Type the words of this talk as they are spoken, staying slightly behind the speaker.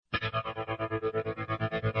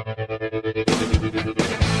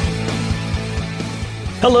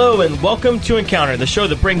Hello and welcome to Encounter, the show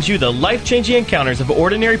that brings you the life-changing encounters of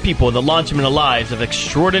ordinary people that launch them into lives of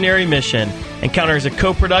extraordinary mission. Encounter is a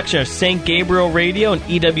co-production of St. Gabriel Radio and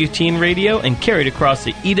EWTN Radio and carried across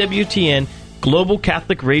the EWTN Global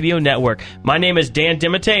Catholic Radio Network. My name is Dan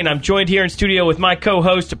Dimite, and I'm joined here in studio with my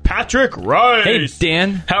co-host, Patrick Rice. Hey,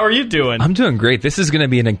 Dan. How are you doing? I'm doing great. This is going to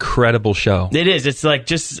be an incredible show. It is. It's like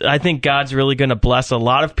I think God's really going to bless a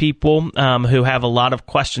lot of people who have a lot of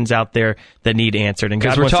questions out there that need answered. And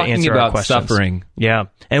God wants to answer our questions. We're talking about suffering. Yeah.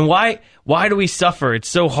 And why do we suffer? It's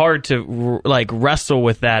so hard to wrestle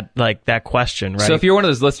with that question, right? So if you're one of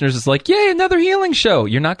those listeners that's like, yay, another healing show,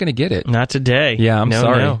 you're not going to get it. Not today. Yeah, I'm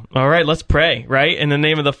sorry. No. All right, let's pray, right? In the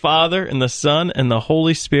name of the Father, and the Son, and the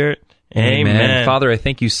Holy Spirit. Amen. Father, I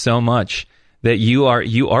thank you so much that you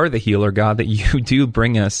are the healer, God, that you do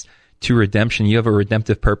bring us to redemption. You have a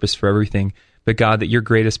redemptive purpose for everything. But God, that your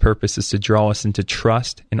greatest purpose is to draw us into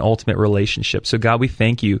trust and ultimate relationship. So God, we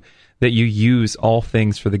thank you that you use all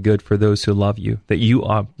things for the good for those who love you, that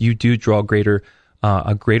you do draw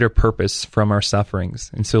a greater purpose from our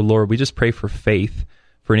sufferings. And so, Lord, we just pray for faith,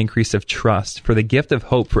 for an increase of trust, for the gift of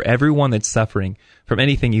hope for everyone that's suffering from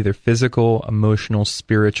anything either physical, emotional,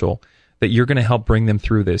 spiritual, that you're going to help bring them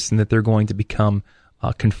through this and that they're going to become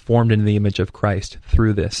conformed into the image of Christ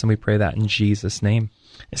through this. And we pray that in Jesus' name.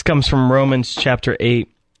 This comes from Romans chapter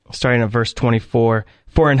 8, starting at verse 24.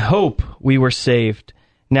 For in hope we were saved.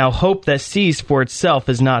 Now hope that sees for itself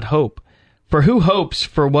is not hope. For who hopes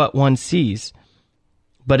for what one sees?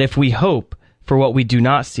 But if we hope for what we do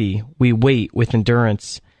not see, we wait with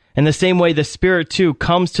endurance. In the same way, the Spirit too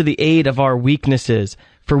comes to the aid of our weaknesses,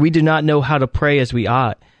 for we do not know how to pray as we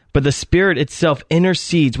ought. But the Spirit itself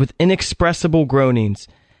intercedes with inexpressible groanings,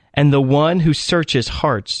 and the one who searches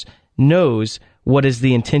hearts knows what is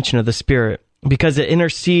the intention of the Spirit, because it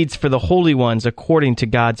intercedes for the holy ones according to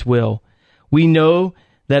God's will. We know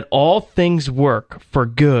that all things work for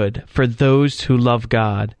good for those who love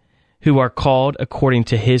God, who are called according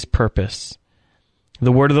to his purpose.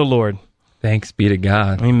 The word of the Lord. Thanks be to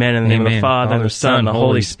God. Amen. In the name of the Father, and the Son, and the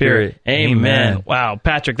Holy Spirit. Amen. Wow,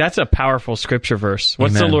 Patrick, that's a powerful scripture verse.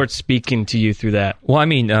 What's the Lord speaking to you through that? Well,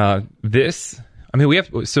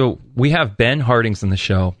 we have Ben Hartings on the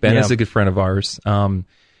show. Ben is a good friend of ours,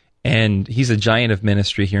 and he's a giant of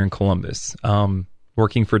ministry here in Columbus,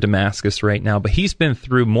 working for Damascus right now. But he's been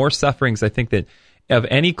through more sufferings, I think, that of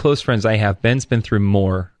any close friends I have, Ben's been through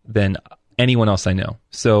more than anyone else I know.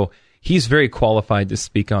 So he's very qualified to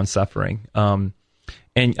speak on suffering. And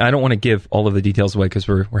I don't want to give all of the details away because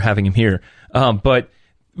we're having him here. But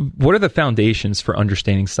what are the foundations for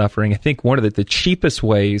understanding suffering? I think one of the cheapest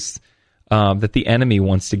ways that the enemy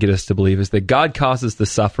wants to get us to believe is that God causes the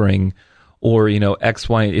suffering, or, X,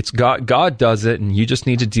 Y, it's God does it, and you just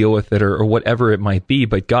need to deal with it, or whatever it might be.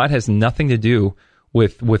 But God has nothing to do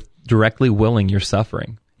with directly willing your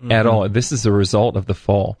suffering at all. This is a result of the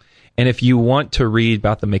fall. And if you want to read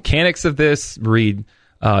about the mechanics of this, read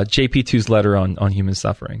JP2's letter on human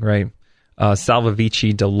suffering, right? Salva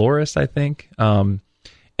Vici Dolores, I think. And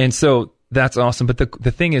so that's awesome. But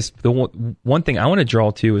the thing is, the one thing I want to draw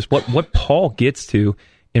to is what Paul gets to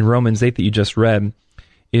in Romans 8 that you just read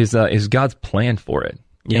is God's plan for it.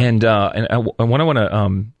 Yeah. And what I want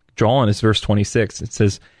to draw on is verse 26. It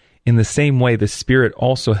says, in the same way, the Spirit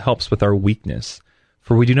also helps with our weakness.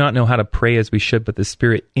 For we do not know how to pray as we should, but the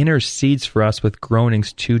Spirit intercedes for us with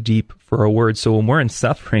groanings too deep for our words. So when we're in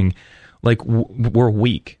suffering, we're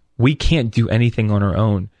weak. We can't do anything on our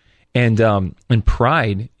own. And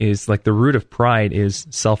pride is, the root of pride is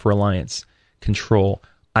self-reliance, control.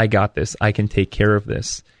 I got this. I can take care of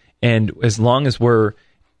this. And as long as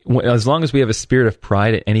we have a spirit of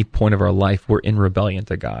pride at any point of our life, we're in rebellion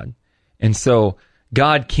to God. And so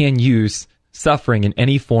God can use suffering in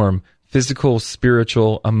any form, physical,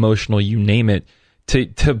 spiritual, emotional, you name it,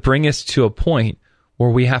 to bring us to a point where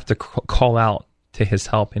we have to call out to his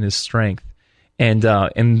help and his strength. And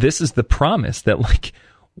this is the promise that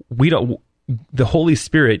the Holy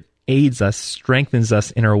Spirit aids us, strengthens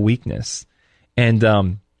us in our weakness. And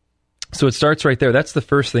so it starts right there. That's the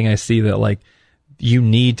first thing I see, that you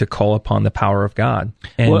need to call upon the power of God.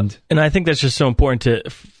 And I think that's just so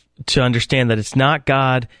important to understand that it's not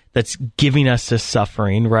God that's giving us this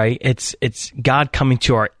suffering, right? It's God coming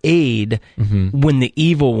to our aid when the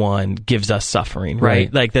evil one gives us suffering,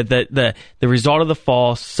 right? Like the result of the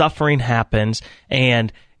fall, suffering happens,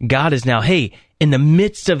 and God is now, hey, in the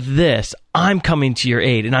midst of this, I'm coming to your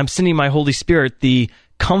aid, and I'm sending my Holy Spirit, the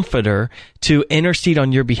Comforter, to intercede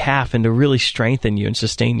on your behalf and to really strengthen you and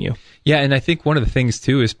sustain you. Yeah, and I think one of the things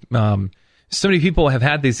too is so many people have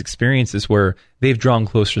had these experiences where they've drawn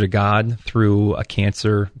closer to God through a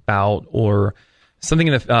cancer bout or something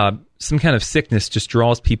in some kind of sickness just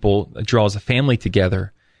draws a family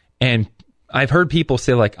together. And I've heard people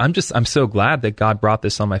say, like, I'm so glad that God brought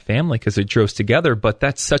this on my family because it drew us together. But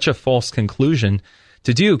that's such a false conclusion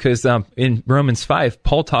to do, because in Romans 5,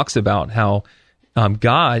 Paul talks about how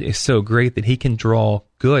God is so great that he can draw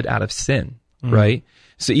good out of sin, right?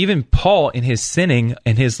 So even Paul, in his sinning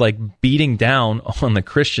and his like beating down on the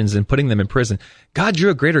Christians and putting them in prison, God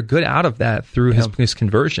drew a greater good out of that through his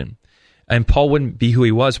conversion. And Paul wouldn't be who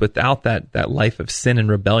he was without that life of sin and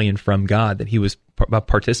rebellion from God that he was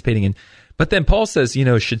participating in. But then Paul says,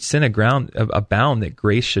 should sin abound, that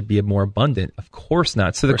grace should be more abundant? Of course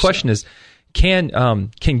not. So the question is, can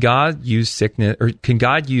God use sickness, or can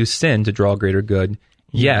God use sin to draw greater good?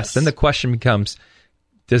 Yes. Then the question becomes,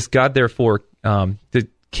 does God therefore,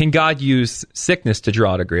 can God use sickness to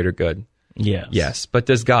draw to greater good? Yes. Yes. But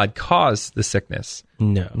does God cause the sickness?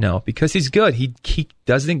 No, because he's good. He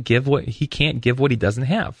can't give what he doesn't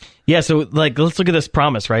have. Yeah, so like let's look at this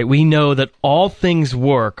promise, right? We know that all things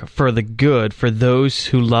work for the good for those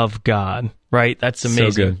who love God, right? That's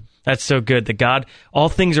amazing. So good. That's so good. That God, all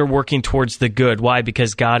things are working towards the good. Why?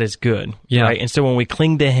 Because God is good, right? And so when we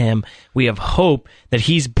cling to him, we have hope that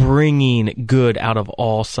he's bringing good out of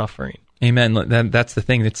all suffering. Amen. That's the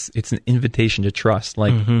thing. It's an invitation to trust.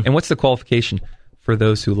 Like, and what's the qualification for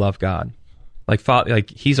those who love God?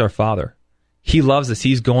 Like he's our Father. He loves us.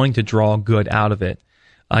 He's going to draw good out of it.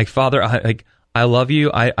 Like, Father, I love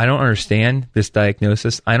you. I don't understand this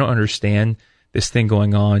diagnosis. I don't understand this thing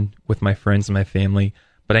going on with my friends and my family,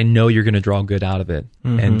 but I know you're going to draw good out of it,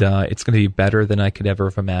 and it's going to be better than I could ever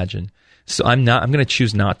have imagined. So I'm going to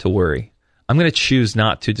choose not to worry. I'm going to choose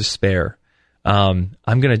not to despair. I'm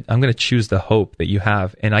going to choose the hope that you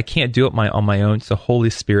have, and I can't do it on my own. So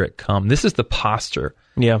Holy Spirit, come. This is the posture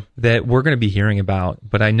that we're going to be hearing about.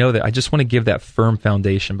 But I know that I just want to give that firm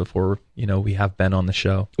foundation before we have Ben on the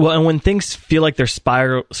show. Well, and when things feel like they're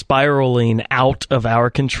spiraling out of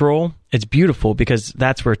our control, it's beautiful because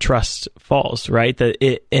that's where trust falls, right? That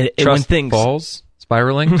trust when things falls.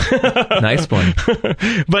 Spiraling, nice one.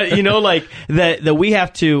 But like that we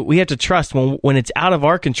have to trust when it's out of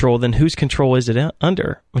our control. Then whose control is it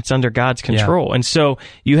under? It's under God's control. Yeah. And so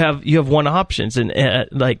you have one options, and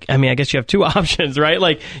I guess you have two options, right?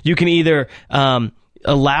 Like you can either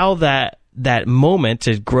allow that moment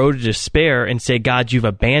to grow to despair and say, God, you've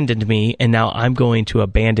abandoned me, and now I'm going to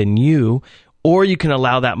abandon you, or you can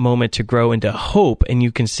allow that moment to grow into hope, and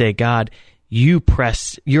you can say, God, you're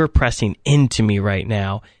pressing into me right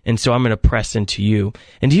now, and so I'm going to press into you.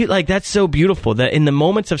 And that's so beautiful that in the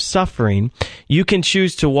moments of suffering, you can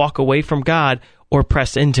choose to walk away from God or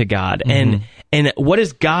press into God. And what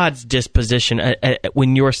is God's disposition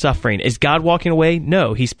when you're suffering? Is God walking away?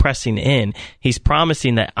 No, he's pressing in. He's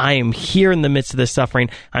promising that I am here in the midst of the suffering.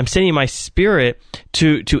 I'm sending my Spirit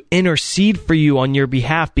to intercede for you on your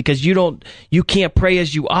behalf, because you can't pray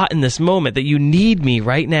as you ought in this moment, that you need me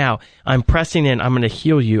right now. I'm pressing in. I'm going to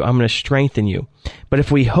heal you. I'm going to strengthen you. But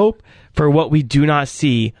if we hope for what we do not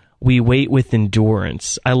see, we wait with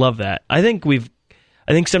endurance. I love that. I think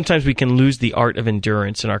sometimes we can lose the art of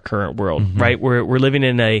endurance in our current world, right? We're living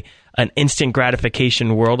in an instant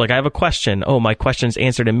gratification world. Like, I have a question. Oh, my question's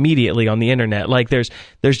answered immediately on the internet. Like there's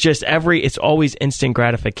just it's always instant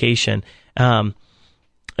gratification.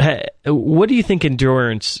 What do you think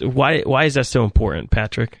endurance, why is that so important,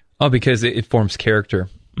 Patrick? Oh, because it forms character,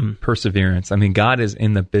 perseverance. I mean, God is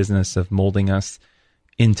in the business of molding us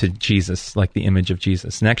into Jesus, like the image of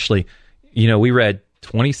Jesus. And actually, we read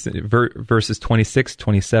verses 26,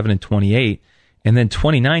 27, and 28. And then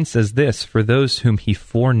 29 says this: for those whom he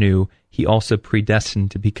foreknew, he also predestined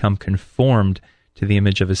to become conformed to the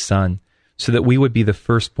image of his Son, so that we would be the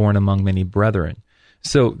firstborn among many brethren.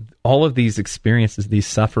 So all of these experiences, these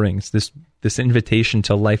sufferings, this invitation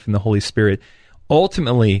to life in the Holy Spirit,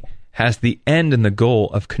 ultimately has the end and the goal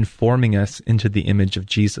of conforming us into the image of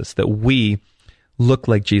Jesus, that we look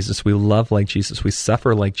like Jesus, we love like Jesus, we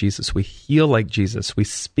suffer like Jesus, we heal like Jesus, we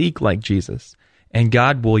speak like Jesus. And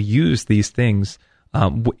God will use these things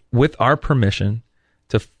with our permission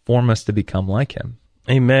to form us to become like him.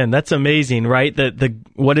 Amen. That's amazing, right?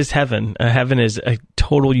 What is heaven? Heaven is a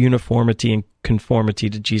total uniformity and conformity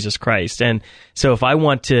to Jesus Christ. And so if I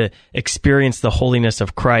want to experience the holiness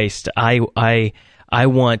of Christ, I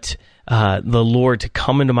want the Lord to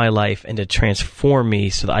come into my life and to transform me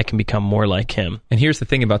so that I can become more like him. And here's the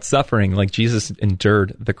thing about suffering: like, Jesus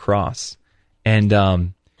endured the cross, and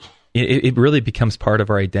it really becomes part of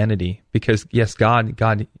our identity, because yes, God,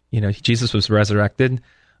 Jesus was resurrected,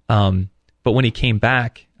 but when he came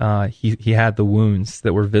back, he had the wounds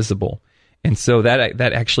that were visible, and so that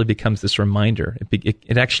actually becomes this reminder.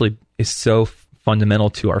 It actually is so fundamental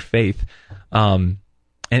to our faith. And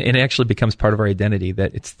it actually becomes part of our identity,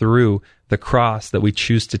 that it's through the cross that we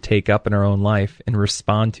choose to take up in our own life and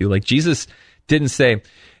respond to. Like Jesus didn't say,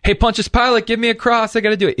 "Hey, Pontius Pilate, give me a cross. I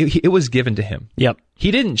got to do it." It was given to him. Yep.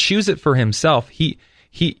 He didn't choose it for himself. He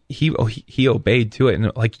obeyed to it.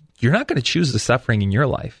 And like, you're not going to choose the suffering in your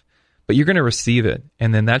life, but you're going to receive it.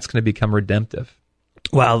 And then that's going to become redemptive.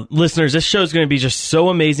 Wow, listeners, this show is going to be just so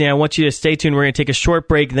amazing. I want you to stay tuned. We're going to take a short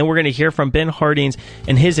break, and then we're going to hear from Ben Hartings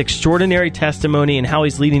and his extraordinary testimony and how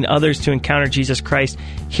he's leading others to encounter Jesus Christ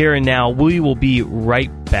here and now. We will be right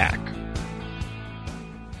back.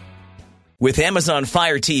 With Amazon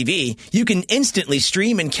Fire TV, you can instantly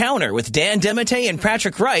stream Encounter with Dan DeMatte and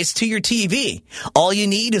Patrick Rice to your TV. All you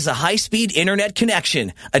need is a high-speed internet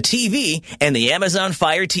connection, a TV, and the Amazon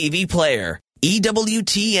Fire TV player.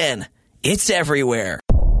 EWTN. It's everywhere.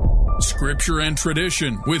 Scripture and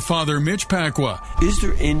Tradition with Father Mitch Pacwa. Is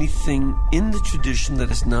there anything in the tradition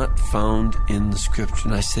that is not found in the Scripture?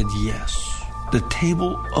 And I said, yes. The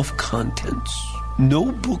table of contents.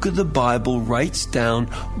 No book of the Bible writes down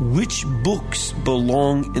which books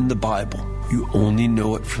belong in the Bible. You only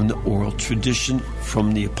know it from the oral tradition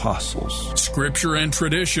from the apostles. Scripture and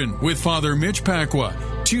Tradition with Father Mitch Pacwa.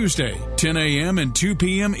 Tuesday, 10 a.m. and 2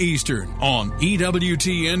 p.m. Eastern on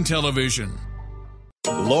EWTN Television.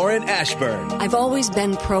 Lauren Ashburn. I've always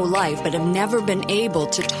been pro-life, but have never been able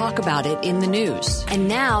to talk about it in the news. And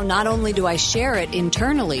now, not only do I share it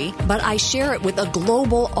internally, but I share it with a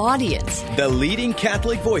global audience. The leading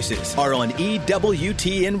Catholic voices are on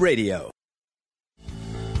EWTN Radio.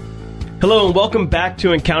 Hello and welcome back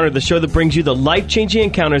to Encounter, the show that brings you the life-changing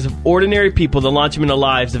encounters of ordinary people that launch them into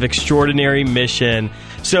lives of extraordinary mission.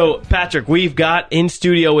 So, Patrick, we've got in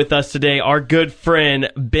studio with us today our good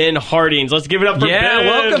friend, Ben Hartings. Let's give it up for Ben.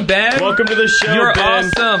 Welcome, Ben. Welcome to the show, You're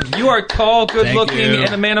Ben. awesome. You are tall, good-looking,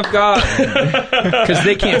 and a man of God. Because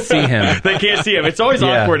they can't see him. They can't see him. It's always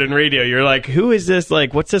awkward in radio. You're like, who is this?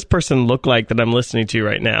 Like, what's this person look like that I'm listening to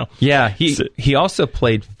right now? Yeah, he also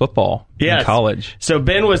played football in college. So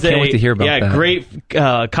Ben was Can't wait to hear about that. Great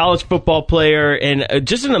college football player, and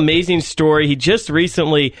just an amazing story. He just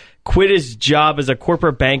recently quit his job as a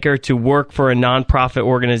corporate banker to work for a nonprofit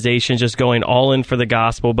organization, just going all in for the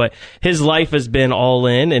gospel. But his life has been all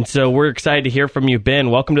in, and so we're excited to hear from you,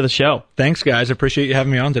 Ben. Welcome to the show. Thanks, guys. I appreciate you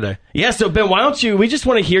having me on today. Yeah, so Ben, we just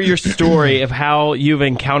want to hear your story of how you've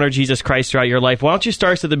encountered Jesus Christ throughout your life. Why don't you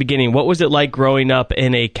start us at the beginning? What was it like growing up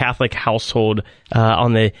in a Catholic household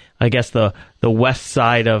on the west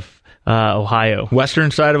side of Ohio?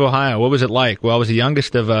 Western side of Ohio. What was it like? Well, I was the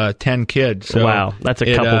youngest of 10 kids. So wow, that's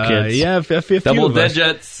a couple kids. Yeah, a few double of us.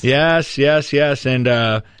 digits. Yes. And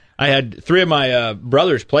I had 3 of my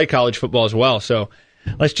brothers play college football as well. So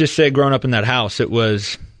let's just say growing up in that house, it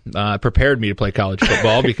was prepared me to play college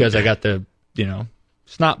football because I got the,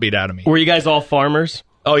 snot beat out of me. Were you guys all farmers?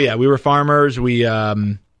 Oh, yeah. We were farmers. We,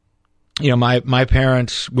 my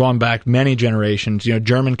parents, going back many generations,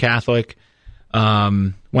 German Catholic,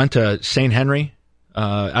 went to St. Henry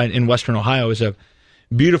in Western Ohio. It was a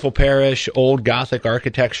beautiful parish, old Gothic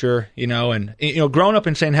architecture, and growing up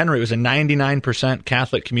in St. Henry, it was a 99%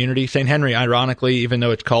 Catholic community. St. Henry, ironically, even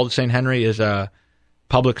though it's called St. Henry, is a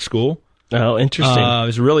public school. Oh, interesting. It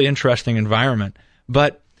was a really interesting environment.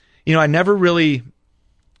 But, I never really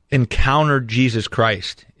encountered Jesus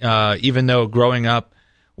Christ, even though growing up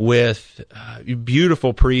with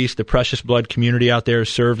beautiful priests, the Precious Blood community out there,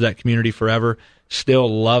 served that community forever,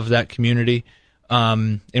 still love that community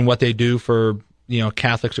and what they do for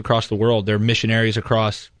Catholics across the world. They're missionaries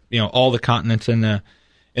across all the continents in the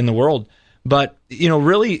world. But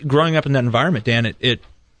really growing up in that environment, Dan,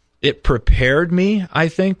 it prepared me, I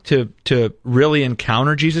think, to really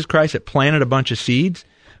encounter Jesus Christ. It planted a bunch of seeds,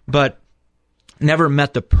 but never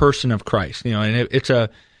met the person of Christ. And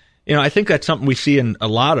I think that's something we see in a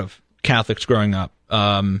lot of Catholics growing up.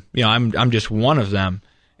 I'm just one of them.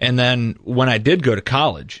 And then when I did go to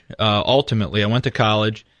college, ultimately I went to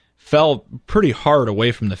college, fell pretty hard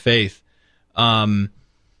away from the faith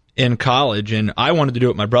in college, and I wanted to do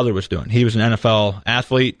what my brother was doing. He was an NFL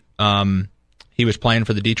athlete. He was playing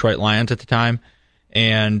for the Detroit Lions at the time,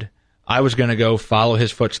 and I was going to go follow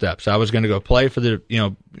his footsteps. I was going to go play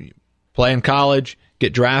play in college,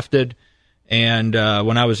 get drafted. And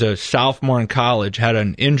when I was a sophomore in college, had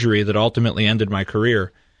an injury that ultimately ended my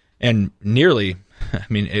career, and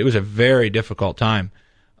it was a very difficult time.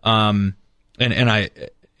 And I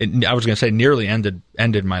was going to say nearly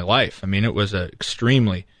ended my life. It was an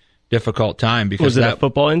extremely difficult time because was it a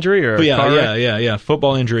football injury or yeah,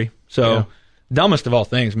 football injury. So dumbest of all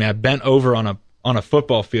things, man. I bent over on a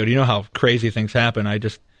football field. You know how crazy things happen. I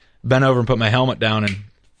just bent over and put my helmet down and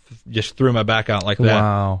just threw my back out like that.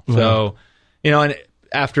 Wow. So, and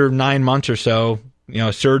after 9 months or so,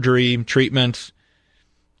 surgery, treatments,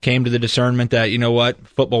 came to the discernment that,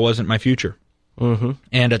 football wasn't my future. Mm-hmm.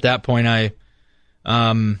 And at that point, I,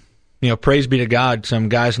 praise be to God, some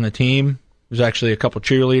guys on the team, there's actually a couple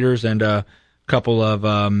cheerleaders and a couple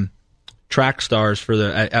of track stars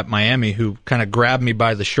at Miami who kind of grabbed me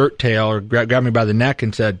by the shirt tail or grabbed me by the neck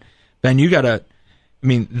and said, Ben,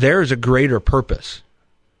 there's a greater purpose.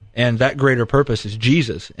 And that greater purpose is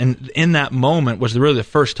Jesus. And in that moment was really the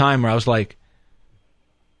first time where I was like,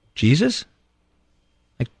 Jesus?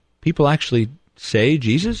 Like, people actually say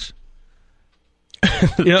Jesus?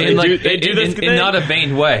 In not a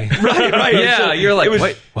vain way. Right. Yeah, so you're like,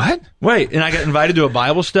 wait, what? Wait, and I got invited to a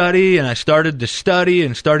Bible study, and I started to study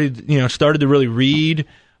and started to really read.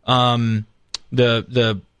 I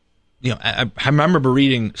remember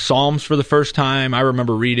reading Psalms for the first time. I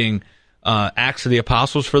remember reading Acts of the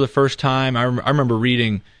Apostles for the first time. I remember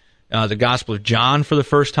reading the Gospel of John for the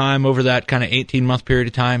first time over that kind of 18-month period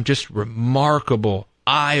of time. Just remarkable,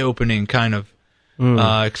 eye-opening kind of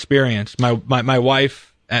experience. My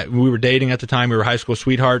wife, we were dating at the time. We were high school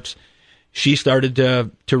sweethearts. She started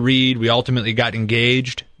to read. We ultimately got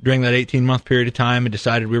engaged during that 18-month period of time and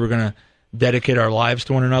decided we were going to dedicate our lives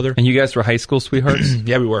to one another. And you guys were high school sweethearts?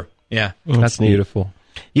 Yeah, we were. Yeah. That's beautiful.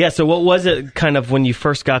 Yeah, so what was it kind of when you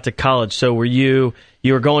first got to college? So were you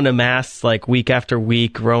were going to mass like week after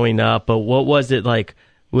week growing up, but what was it like?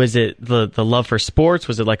 Was it the love for sports?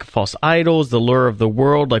 Was it like false idols, the lure of the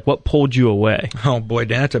world? Like, what pulled you away? Oh, boy,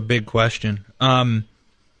 Dan, that's a big question.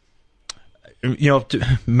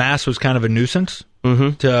 Mass was kind of a nuisance.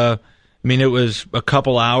 Mm-hmm. It was a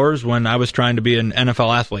couple hours when I was trying to be an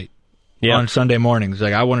NFL athlete on Sunday mornings.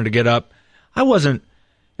 Like, I wanted to get up. I wasn't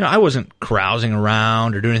carousing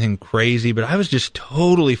around or doing anything crazy, but I was just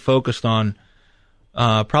totally focused on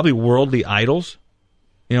probably worldly idols.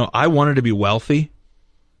 I wanted to be wealthy.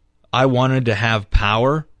 I wanted to have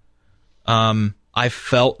power. I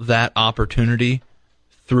felt that opportunity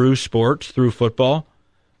through sports, through football.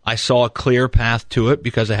 I saw a clear path to it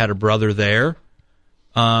because I had a brother there.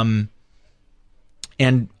 And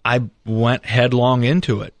I went headlong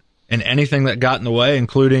into it. And anything that got in the way,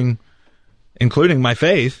 including my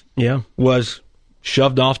faith, was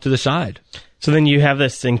shoved off to the side. So then you have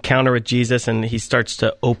this encounter with Jesus, and he starts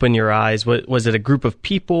to open your eyes. Was it a group of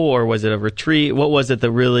people, or was it a retreat? What was it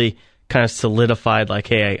that really kind of solidified, like,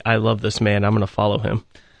 hey, I love this man, I'm going to follow him?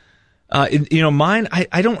 Mine,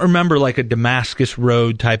 I don't remember like a Damascus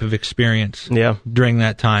Road type of experience during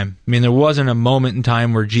that time. There wasn't a moment in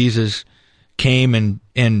time where Jesus came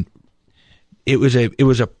and it was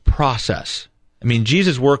a process.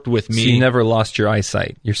 Jesus worked with me. So you never lost your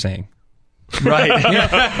eyesight, you're saying? Right.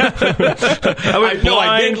 I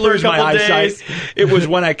did lose my eyesight. It was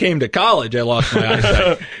when I came to college I lost my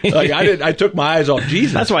eyesight. I took my eyes off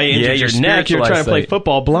Jesus. That's why you injured your neck. You're trying to play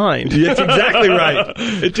football blind. That's exactly right.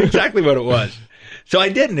 It's exactly what it was. So I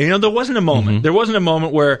didn't. There wasn't a moment. Mm-hmm. There wasn't a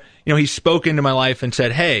moment where he spoke into my life and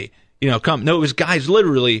said, "Hey, come." No, it was guys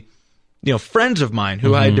literally, friends of mine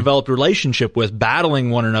who I had developed a relationship with, battling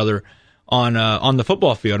one another on the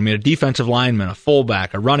football field. A defensive lineman, a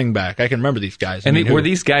fullback, a running back. I can remember these guys. And were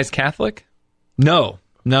these guys Catholic? No,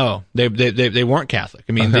 they weren't Catholic.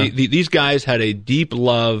 These guys had a deep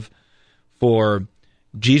love for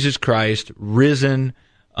Jesus Christ, risen,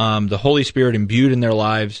 the Holy Spirit imbued in their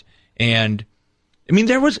lives, and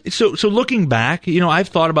there was so looking back. I've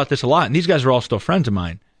thought about this a lot, and these guys are all still friends of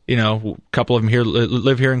mine. A couple of them here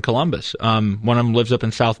live here in Columbus. One of them lives up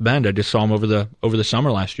in South Bend. I just saw him over the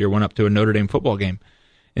summer last year. Went up to a Notre Dame football game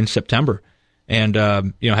in September, and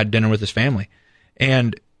had dinner with his family.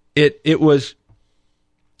 And it was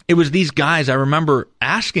these guys. I remember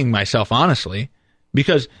asking myself honestly,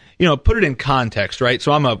 because put it in context, right?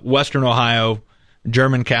 So I'm a Western Ohio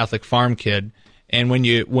German Catholic farm kid, and when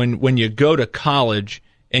you go to college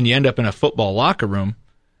and you end up in a football locker room,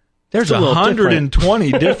 there's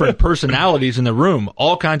 120 different personalities in the room,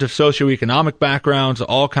 all kinds of socioeconomic backgrounds,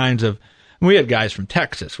 all kinds of. We had guys from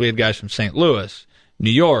Texas, we had guys from St. Louis,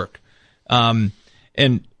 New York, and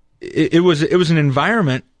it was an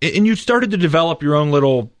environment, and you started to develop your own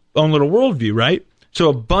little worldview, right? So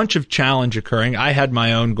a bunch of challenge occurring. I had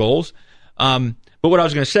my own goals, but what I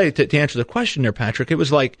was going to say to answer the question there, Patrick, it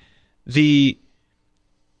was like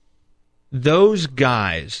those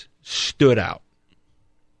guys stood out.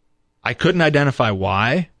 I couldn't identify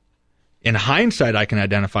why. In hindsight, I can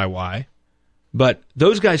identify why. But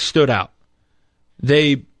those guys stood out.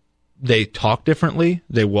 They talked differently.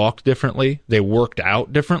 They walked differently. They worked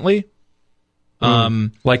out differently.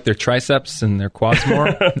 Like their triceps and their quads more?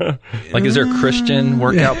 Like, is there a Christian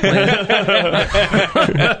workout plan?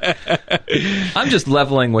 I'm just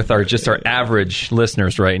leveling with our average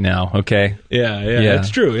listeners right now, okay? Yeah. It's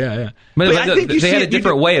true, yeah. But I think they had a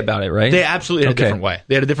different way about it, right? They absolutely had a different way.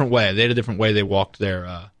 They had a different way they walked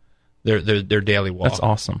their daily walk. That's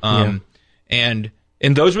awesome.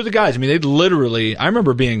 And those were the guys. I mean, they'd literally, I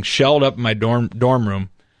remember being shelled up in my dorm room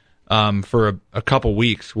for a couple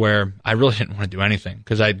weeks where I really didn't want to do anything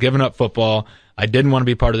because I'd given up football. I didn't want to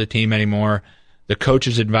be part of the team anymore. The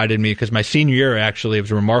coaches invited me because my senior year, actually, it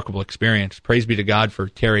was a remarkable experience. Praise be to God for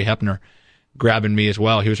Terry Hepner grabbing me as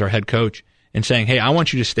well. He was our head coach and saying, hey, I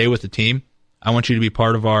want you to stay with the team. I want you to be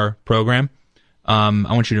part of our program. I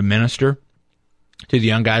want you to minister to the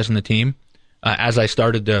young guys on the team as I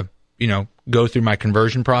started to, go through my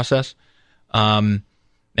conversion process. And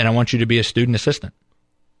I want you to be a student assistant.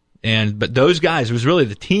 But those guys, it was really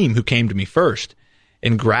the team who came to me first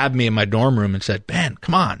and grabbed me in my dorm room and said, Ben,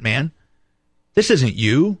 come on, man. This isn't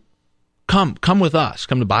you. Come with us.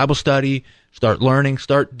 Come to Bible study, start learning,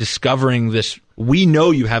 start discovering this. We know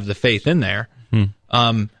you have the faith in there.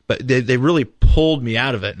 But they really pulled me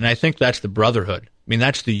out of it. And I think that's the brotherhood. I mean,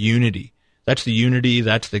 that's the unity. That's the unity.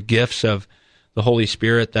 That's the gifts of the Holy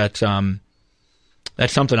Spirit. That's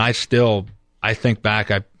something I think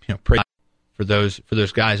back. I pray for those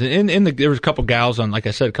guys. And there was a couple gals on, like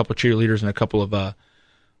I said, a couple cheerleaders and a couple of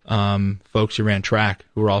folks who ran track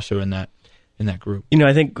who were also in that group.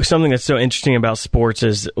 I think something that's so interesting about sports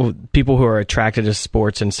is people who are attracted to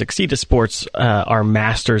sports and succeed at sports are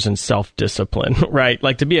masters in self-discipline, right?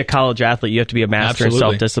 Like, to be a college athlete, you have to be a master in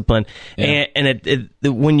self-discipline. Yeah. And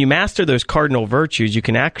when you master those cardinal virtues, you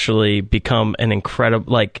can actually become an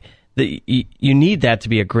incredible, you need that to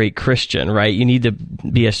be a great Christian, right? You need to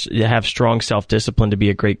have strong self-discipline to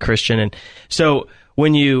be a great Christian. And so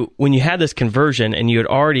when you had this conversion and you had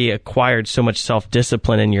already acquired so much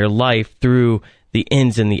self-discipline in your life through the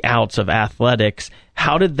ins and the outs of athletics,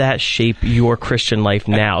 how did that shape your Christian life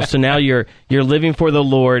now? So now you're living for the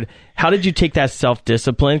Lord. How did you take that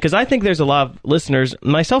self-discipline? Because I think there's a lot of listeners,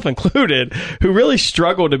 myself included, who really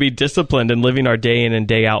struggle to be disciplined in living our day in and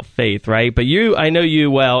day out faith, right? But I know you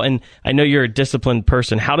well, and I know you're a disciplined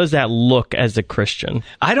person. How does that look as a Christian?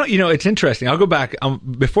 I don't, it's interesting. I'll go back.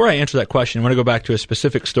 Before I answer that question, I want to go back to a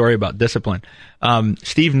specific story about discipline.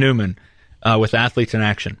 Steve Newman with Athletes in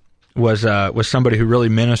Action was somebody who really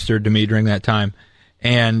ministered to me during that time.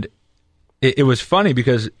 And it was funny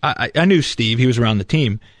because I knew Steve. He was around the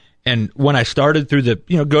team. And when I started through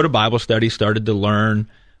go to Bible study, started to learn,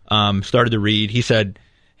 started to read, he said,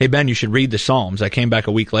 hey, Ben, you should read the Psalms. I came back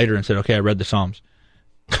a week later and said, okay, I read the Psalms.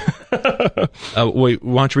 Why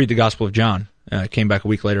don't you read the Gospel of John? I came back a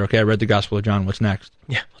week later. Okay, I read the Gospel of John. What's next?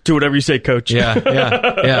 Yeah, do whatever you say, Coach.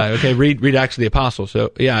 Yeah. Okay, read Acts of the Apostles.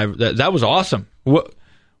 So, yeah, that was awesome. What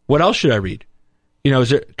else should I read?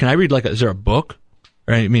 Can I read, is there a book?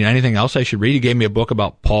 Or, anything else I should read? He gave me a book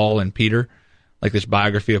about Paul and Peter, like this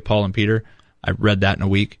biography of Paul and Peter. I read that in a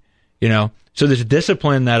week, So this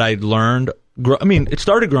discipline that I learned, it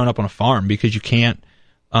started growing up on a farm because you can't,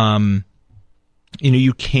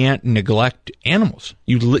 you can't neglect animals.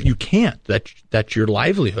 You can't. That's your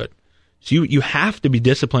livelihood. So you have to be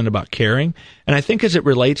disciplined about caring. And I think as it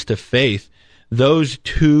relates to faith, those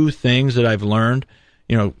two things that I've learned,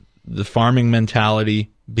 the farming mentality,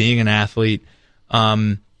 being an athlete,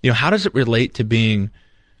 how does it relate to being,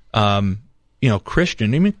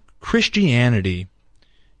 Christian? Christianity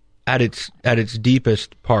at its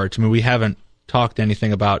deepest parts. We haven't talked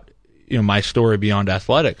anything about, my story beyond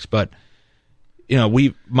athletics, but,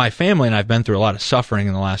 my family and I've been through a lot of suffering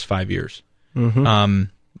in the last 5 years.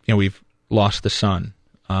 Mm-hmm. We've lost a son,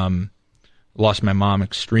 lost my mom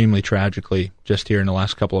extremely tragically just here in the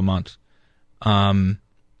last couple of months. I'm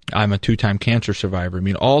a 2-time cancer survivor.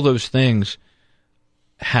 All those things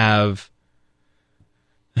have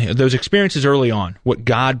those experiences early on, what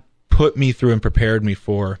God put me through and prepared me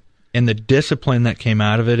for, and the discipline that came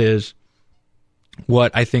out of it is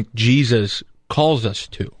what I think Jesus calls us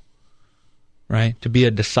to, right? To be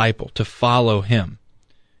a disciple, to follow him.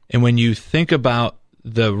 And when you think about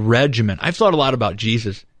the regimen, I've thought a lot about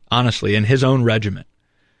Jesus, honestly, and his own regimen.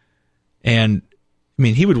 And,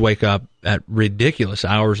 he would wake up at ridiculous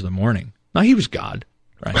hours of the morning. Now, he was God,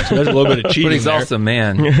 right? So there's a little bit of cheating But he's there. also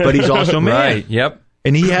man. But he's also man. Right, yep.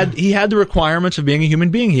 And he had the requirements of being a human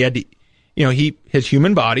being. He had to, his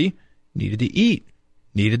human body needed to eat,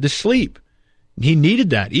 needed to sleep. He needed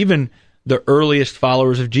that. Even the earliest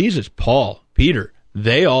followers of Jesus, Paul, Peter,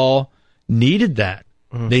 they all needed that.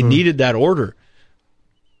 Mm-hmm. They needed that order.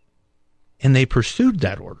 And they pursued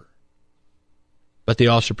that order. But they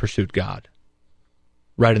also pursued God.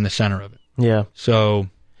 right in the center of it. Yeah. So,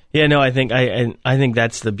 yeah, no, I think I think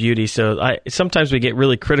that's the beauty. So sometimes we get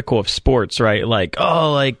really critical of sports, right? Like,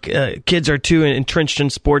 kids are too entrenched in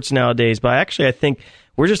sports nowadays. But actually, I think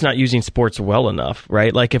we're just not using sports well enough,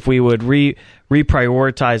 right? Like if we would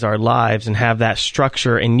reprioritize our lives and have that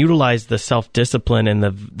structure and utilize the self-discipline and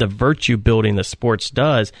the virtue building the sports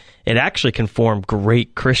does, it actually can form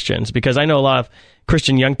great Christians. Because I know a lot of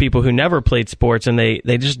Christian young people who never played sports, and they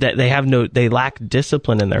lack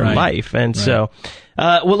discipline in their life. And so,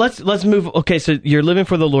 let's move. Okay, so you're living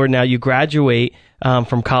for the Lord now. You graduate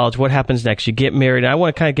from college. What happens next? You get married. I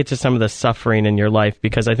want to kind of get to some of the suffering in your life,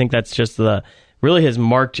 because I think that's just really has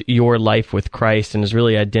marked your life with Christ and has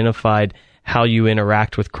really identified how you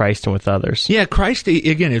interact with Christ and with others. Yeah, Christ,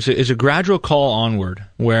 again, is a gradual call onward,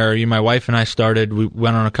 where my wife and I we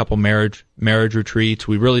went on a couple marriage retreats.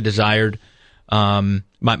 We really desired.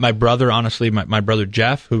 My brother, honestly, my brother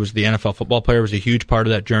Jeff, who was the NFL football player, was a huge part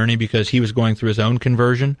of that journey, because he was going through his own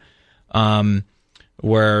conversion,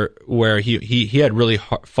 where he had really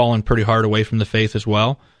fallen pretty hard away from the faith as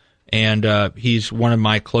well. And he's one of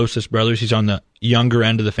my closest brothers. He's on the younger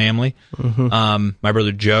end of the family. Mm-hmm. My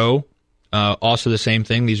brother Joe, also the same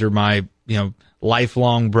thing. These are my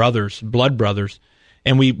lifelong brothers, blood brothers.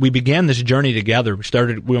 And we began this journey together.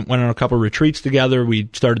 We went on a couple of retreats together. We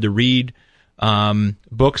started to read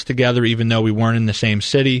books together, even though we weren't in the same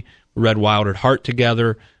city. We read Wild at Heart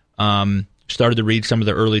together. Started to read some of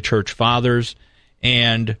the early church fathers.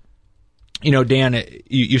 And, Dan,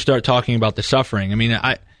 you start talking about the suffering. I mean,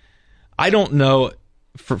 I don't know,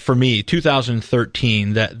 for me,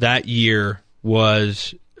 2013, that year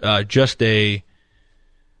was just the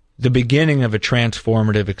beginning of a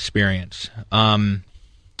transformative experience.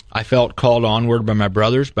 I felt called onward by my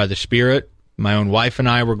brothers, by the Spirit. My own wife and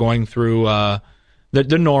I were going through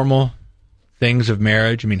the normal things of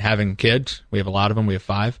marriage. I mean, having kids. We have a lot of them. We have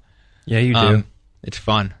 5. Yeah, you do. It's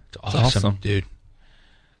fun. It's awesome, dude.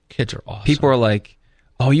 Kids are awesome. People are like,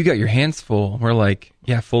 oh, you got your hands full. We're like,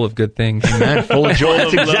 yeah, full of good things. Amen. Full of joy.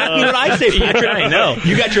 That's exactly what I say, Patrick. I know.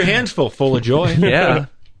 You got your hands full of joy. Yeah.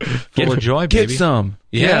 Full of joy, baby. Get some.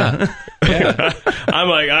 Yeah. I'm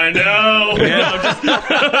like, I know.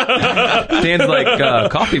 Yeah. Dan's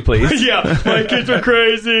like, coffee, please. Yeah, my kids are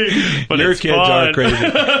crazy. But your kids are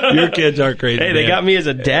crazy. Your kids are crazy. Hey, they got me as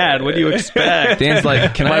a dad. What do you expect? Dan's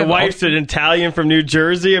like, my wife's an Italian from New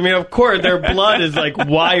Jersey. I mean, of course, their blood is like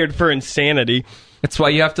wired for insanity. That's why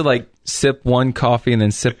you have to sip one coffee and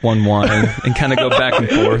then sip one wine and kind of go back and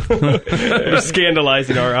forth. You're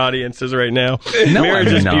scandalizing our audiences right now. No,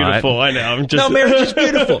 marriage is not. beautiful. I know. No, marriage is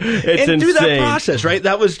beautiful. It's and insane. through that process, right?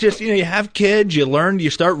 That was just, you have kids, you learn,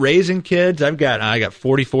 you start raising kids. I got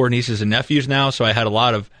 44 nieces and nephews now, so I had a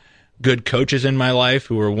lot of good coaches in my life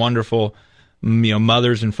who were wonderful,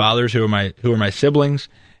 mothers and fathers who are my siblings.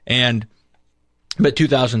 But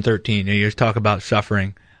 2013, you just talk about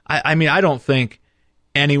suffering. I mean, I don't think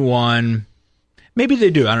anyone, maybe they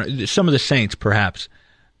do. I don't. Some of the saints, perhaps,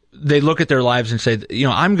 they look at their lives and say,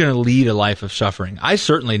 I'm going to lead a life of suffering. I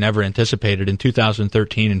certainly never anticipated in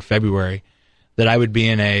 2013 in February that I would be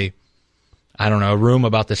in a room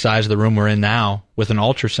about the size of the room we're in now with an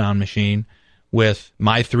ultrasound machine with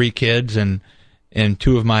my 3 kids and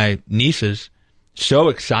 2 of my nieces, so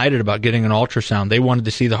excited about getting an ultrasound. They wanted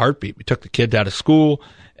to see the heartbeat. We took the kids out of school.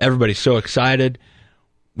 Everybody's so excited.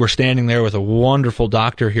 We're standing there with a wonderful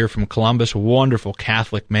doctor here from Columbus, a wonderful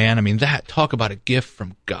Catholic man. I mean, talk about a gift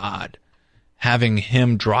from God, having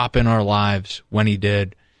him drop in our lives when he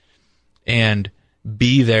did and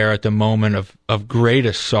be there at the moment of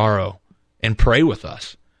greatest sorrow and pray with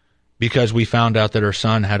us, because we found out that our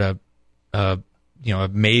son had a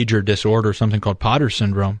major disorder, something called Potter's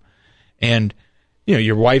syndrome. And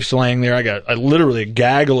your wife's laying there. I got literally a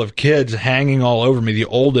gaggle of kids hanging all over me. The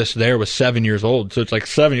oldest there was 7 years old. So it's like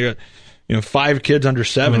 7. You got, 5 kids under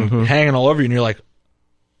 7 hanging all over you. And you're like,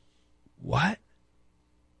 what?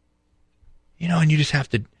 And you just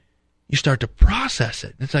you start to process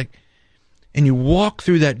it. It's like, and you walk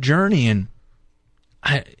through that journey, and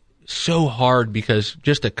so hard, because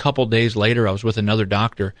just a couple days later, I was with another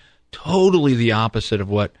doctor, totally the opposite of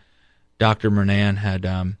what Dr. Mernan had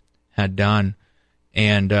done.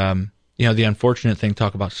 And, the unfortunate thing,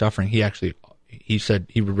 talk about suffering, he said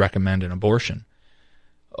he would recommend an abortion.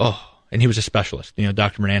 Oh, and he was a specialist.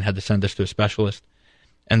 Dr. Mernan had to send this to a specialist.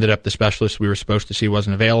 Ended up the specialist we were supposed to see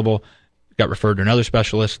wasn't available. Got referred to another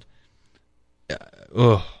specialist.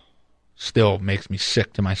 Still makes me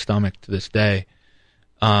sick to my stomach to this day.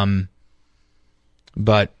 But,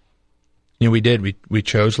 we did. We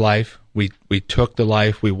chose life. We took the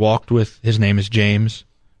life. We walked with, his name is James.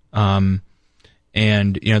 And,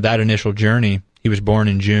 that initial journey, He was born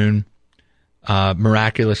in June.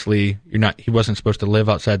 Miraculously, he wasn't supposed to live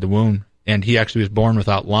outside the womb, and he actually was born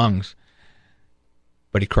without lungs,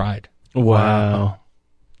 but he cried. Wow.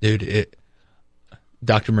 Dude,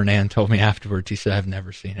 Dr. Mernan told me afterwards, he said, I've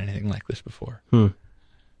never seen anything like this before.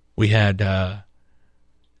 We had,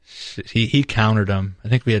 he counted them. I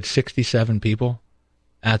think we had 67 people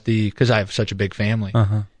because I have such a big family,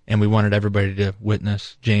 and we wanted everybody to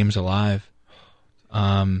witness James alive.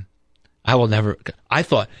 I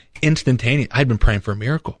thought instantaneous. I'd been praying for a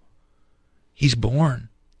miracle. He's born.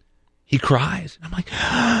 He cries. I'm like,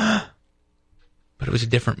 but it was a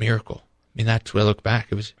different miracle. I mean, that's when I look back.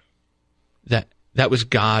 It was that was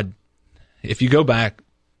God. If you go back,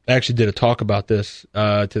 I actually did a talk about this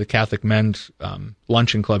to the Catholic Men's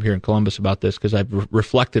Luncheon Club here in Columbus about this, because I've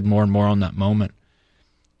reflected more and more on that moment.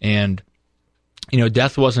 And,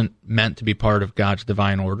 death wasn't meant to be part of God's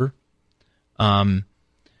divine order.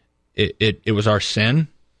 It was our sin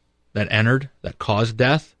that entered, that caused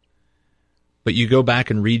death. But you go back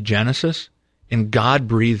and read Genesis, and God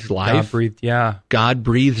breathes life. God breathed, yeah. God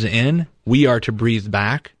breathes in. We are to breathe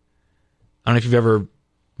back. I don't know if you've ever,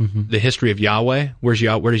 the history of Yahweh. Where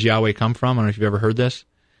does Yahweh come from? I don't know if you've ever heard this.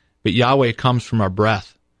 But Yahweh comes from our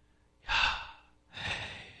breath.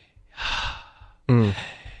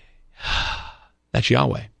 That's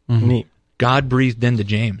Yahweh. Neat. God breathed into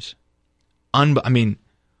James.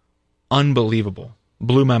 Unbelievable.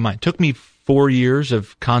 Blew my mind. Took me 4 years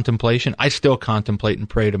of contemplation. I still contemplate and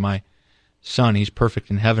pray to my son. He's perfect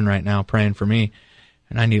in heaven right now, praying for me.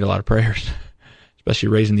 And I need a lot of prayers, especially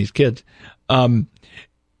raising these kids. And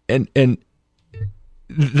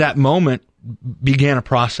that moment began a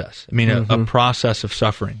process. I mean, a process of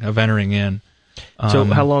suffering, of entering in. So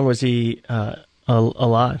how long was he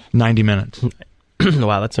alive? 90 minutes.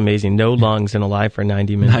 Wow, that's amazing. No lungs and alive for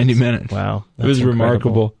 90 minutes. 90 minutes. Wow. It was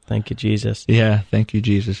remarkable. Thank you, Jesus. Yeah, thank you,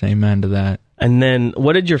 Jesus. Amen to that. And then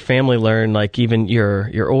what did your family learn, like even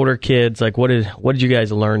your older kids, like what did you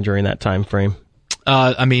guys learn during that time frame?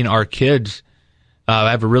 Our kids,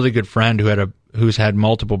 I have a really good friend who's had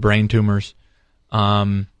multiple brain tumors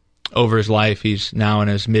over his life. He's now in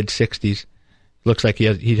his mid-60s. Looks like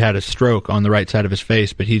he'd had a stroke on the right side of his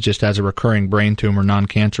face, but he just has a recurring brain tumor,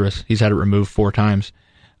 non-cancerous. He's had it removed 4 times.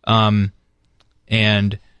 And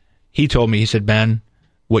he told me, he said, Ben,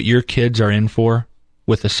 what your kids are in for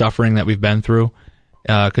with the suffering that we've been through,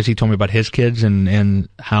 because he told me about his kids and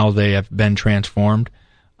how they have been transformed.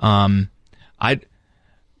 My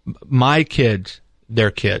kids, they're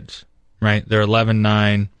kids, right? They're 11,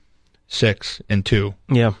 9, 6, and 2.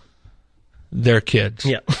 Yeah. They're kids.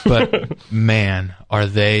 Yeah. But man, are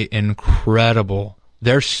they incredible.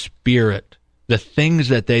 Their spirit, the things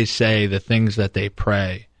that they say, the things that they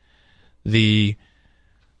pray,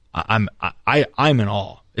 I'm in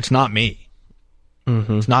awe. It's not me.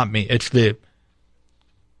 It's not me. It's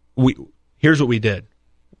here's what we did.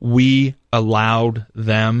 We allowed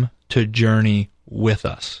them to journey with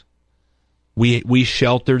us. We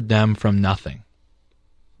sheltered them from nothing.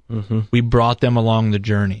 We brought them along the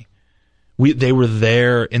journey. They were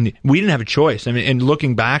there, and we didn't have a choice. I mean, and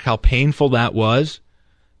looking back, how painful that was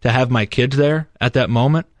to have my kids there at that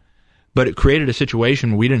moment. But it created a situation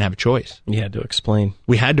where we didn't have a choice. You had to explain.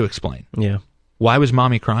 We had to explain. Yeah. Why was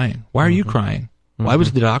mommy crying? Why are you crying? Why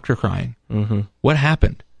was the doctor crying? What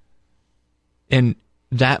happened? And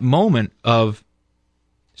that moment of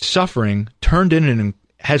suffering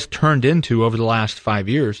has turned into, over the last 5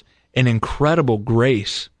 years, an incredible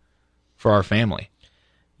grace for our family.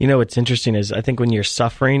 You know, what's interesting is I think when you're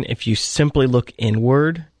suffering, if you simply look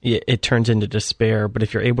inward, it turns into despair. But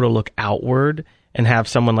if you're able to look outward and have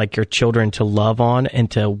someone like your children to love on and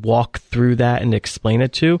to walk through that and explain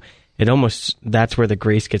it to, that's where the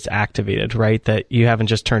grace gets activated, right? That you haven't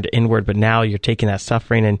just turned inward, but now you're taking that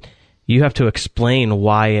suffering and you have to explain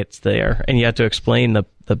why it's there. And you have to explain the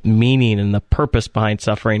meaning and the purpose behind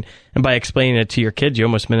suffering. And by explaining it to your kids, you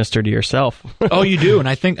almost minister to yourself. Oh, you do. And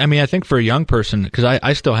I think for a young person, because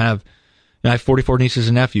I still have 44 nieces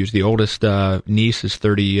and nephews. The oldest niece is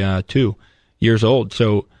 32 years old.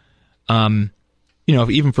 So,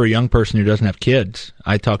 even for a young person who doesn't have kids,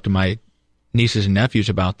 I talk to my nieces and nephews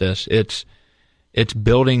about this. It's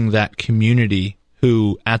building that community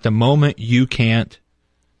who, at the moment you can't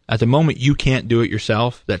do it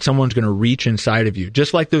yourself, that someone's going to reach inside of you.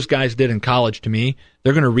 Just like those guys did in college to me,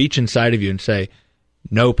 they're going to reach inside of you and say,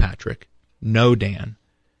 no, Patrick, no, Dan,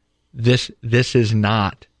 this is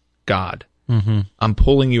not God. I'm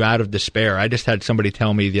pulling you out of despair. I just had somebody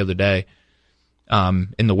tell me the other day,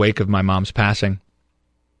 in the wake of my mom's passing,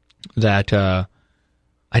 that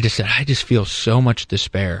I just said, I just feel so much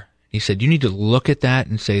despair. He said, you need to look at that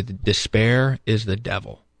and say that despair is the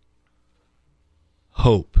devil.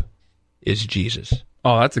 Hope is Jesus.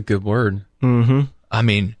 Oh, that's a good word. Mm-hmm. I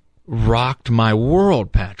mean, rocked my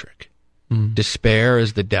world, Patrick. Despair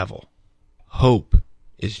is the devil. Hope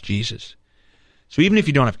is Jesus. So even if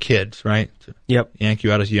you don't have kids, right? Yep. Yank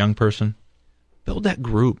you out as a young person. Build that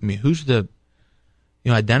group. I mean,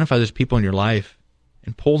 identify those people in your life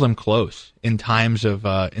and pull them close in times of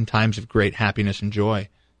great happiness and joy,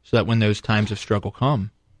 so that when those times of struggle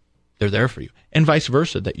come, they're there for you, and vice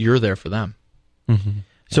versa, that you're there for them. Mm-hmm.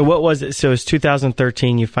 So what was it? So it's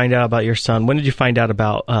 2013. You find out about your son. When did you find out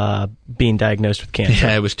about being diagnosed with cancer?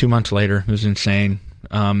 Yeah, it was 2 months later. It was insane.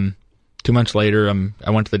 2 months later, I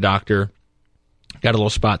went to the doctor, got a little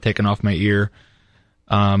spot taken off my ear.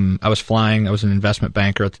 I was flying. I was an investment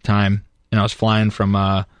banker at the time, and I was flying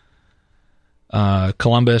from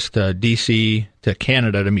Columbus to D.C. to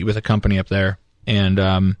Canada to meet with a company up there. And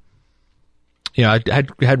I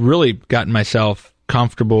had really gotten myself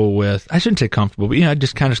comfortable with, I shouldn't say comfortable, but I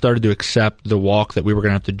just kind of started to accept the walk that we were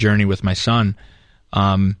going to have to journey with my son.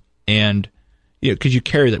 And because you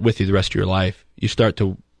carry that with you the rest of your life, you start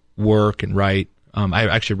to work and write. I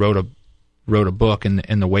actually wrote a book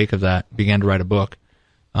in the wake of that. Began to write a book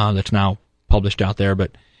that's now published out there.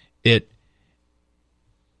 But it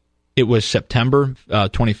was September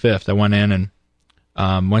 25th. I went in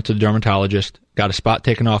and went to the dermatologist. Got a spot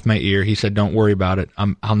taken off my ear. He said, "Don't worry about it."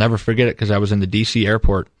 I'll never forget it because I was in the D.C.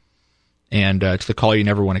 airport, and it's the call you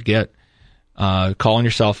never want to get. Call on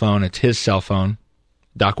your cell phone. It's his cell phone,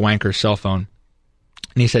 Doc Wanker's cell phone.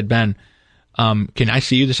 And he said, "Ben, can I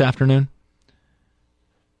see you this afternoon?"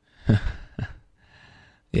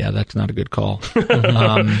 Yeah, that's not a good call.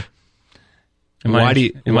 Am I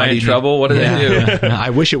in trouble? What did I do?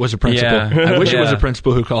 I wish it was a principal. Yeah. I wish it was a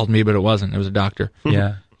principal who called me, but it wasn't. It was a doctor.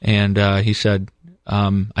 Yeah. And he said,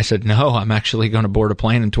 I said, "No, I'm actually going to board a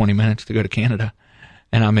plane in 20 minutes to go to Canada,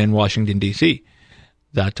 and I'm in Washington, D.C.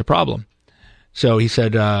 That's a problem." So he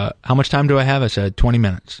said, "How much time do I have?" I said, 20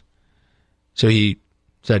 minutes. So he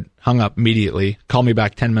said, hung up immediately, called me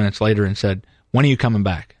back 10 minutes later and said, "When are you coming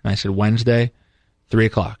back?" And I said, "Wednesday, 3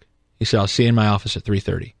 o'clock. He said, "I'll see you in my office at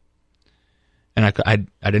 3:30. And I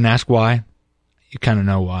didn't ask why. You kind of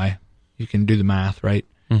know why. You can do the math, right?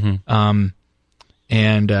 Mm-hmm.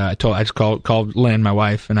 And I just called Lynn, my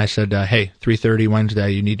wife, and I said, "Hey, 3:30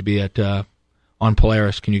 Wednesday, you need to be at on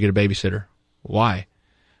Polaris. Can you get a babysitter?" "Why?"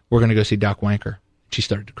 "We're going to go see Doc Wanker." She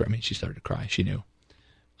started to cry. She started to cry. She knew,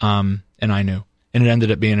 and I knew, and it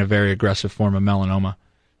ended up being a very aggressive form of melanoma.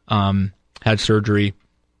 Had surgery,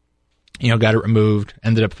 got it removed.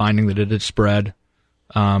 Ended up finding that it had spread.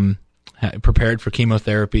 Prepared for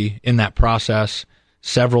chemotherapy. In that process,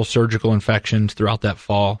 several surgical infections throughout that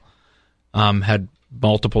fall. Had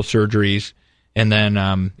multiple surgeries, and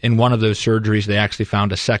then in one of those surgeries, they actually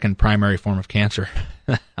found a second primary form of cancer.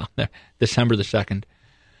 December the 2nd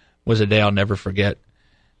was a day I'll never forget,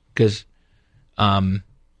 because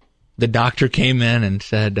the doctor came in and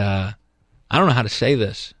said, "I don't know how to say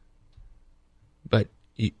this, but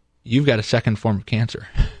you've got a second form of cancer."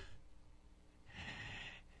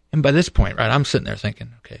 And by this point, right, I'm sitting there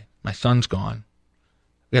thinking, okay, my son's gone.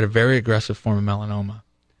 I've got a very aggressive form of melanoma.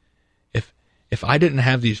 If I didn't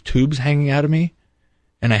have these tubes hanging out of me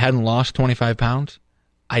and I hadn't lost 25 pounds,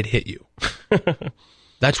 I'd hit you.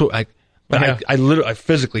 That's what I literally, I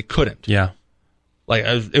physically couldn't. Yeah. Like,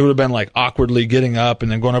 it would have been like awkwardly getting up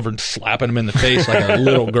and then going over and slapping him in the face like a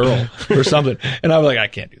little girl or something. And I was like, I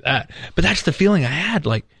can't do that. But that's the feeling I had,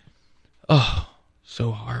 like, oh,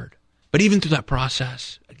 so hard. But even through that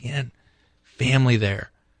process, again, family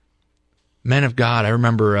there, men of God. I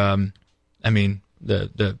remember,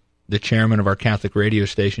 the chairman of our Catholic radio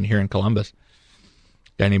station here in Columbus,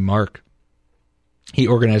 a guy named Mark, he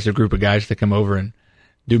organized a group of guys to come over and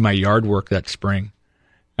do my yard work that spring.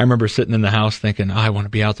 I remember sitting in the house thinking, I want to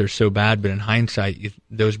be out there so bad, but in hindsight,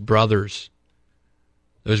 those brothers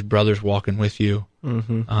walking with you,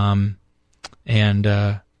 and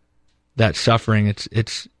that suffering,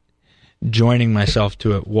 it's joining myself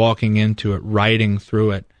to it, walking into it, riding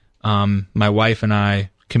through it. My wife and I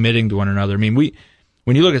committing to one another. I mean,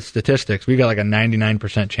 when you look at statistics, we got like a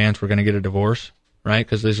 99% chance we're going to get a divorce, right?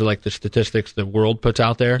 Because these are like the statistics the world puts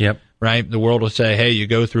out there. Yep. Right? The world will say, hey, you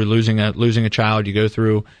go through losing a child, you go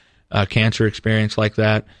through a cancer experience like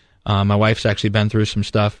that. My wife's actually been through some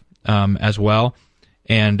stuff as well.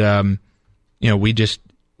 And,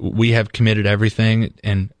 we have committed everything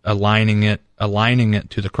and aligning it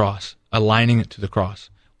to the cross. Aligning it to the cross.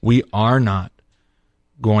 We are not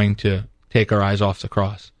going to take our eyes off the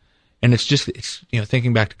cross. And it's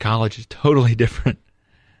thinking back to college is totally different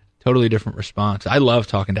Totally different response. I love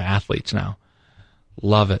talking to athletes now.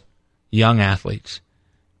 Love it. Young athletes.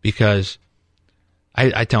 Because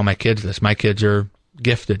I tell my kids this. My kids are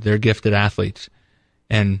gifted. They're gifted athletes.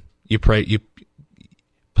 And you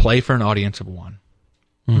play for an audience of one.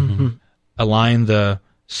 Mm-hmm. Align the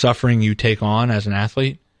suffering you take on as an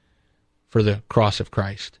athlete for the cross of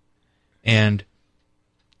Christ. And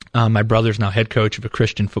my brother's now head coach of a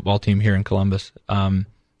Christian football team here in Columbus, at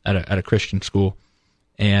a Christian school,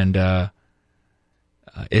 and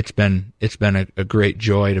it's been a great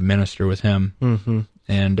joy to minister with him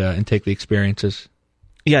and take the experiences.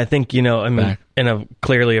 Yeah, I think, back. in a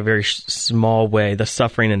clearly a very small way, the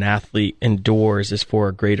suffering an athlete endures is for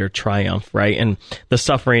a greater triumph, right? And the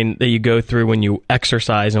suffering that you go through when you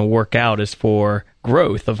exercise and work out is for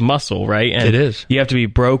growth of muscle, right? And it is. You have to be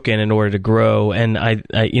broken in order to grow. And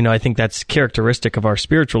I think that's characteristic of our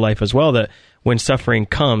spiritual life as well, that when suffering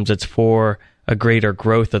comes, it's for a greater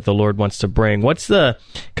growth that the Lord wants to bring. What's the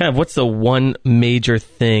one major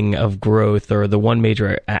thing of growth, or the one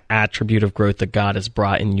major attribute of growth that God has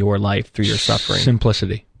brought in your life through your suffering?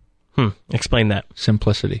 Simplicity. Explain that.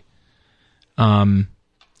 Simplicity. Life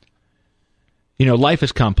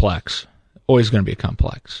is complex. Always going to be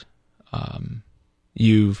complex.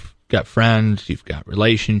 You've got friends, you've got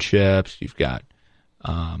relationships, you've got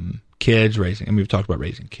kids raising. And we've talked about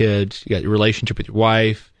raising kids. You got your relationship with your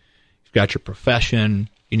wife. You've got your profession.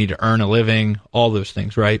 You need to earn a living. All those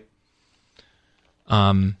things, right?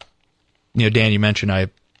 Dan, you mentioned I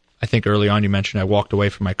think early on you mentioned I walked away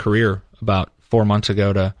from my career about 4 months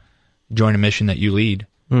ago to join a mission that you lead,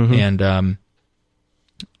 and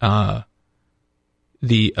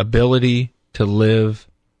the ability to live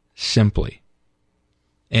simply.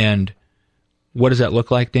 And what does that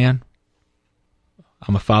look like, Dan?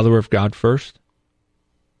 I'm a follower of God first.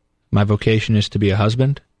 My vocation is to be a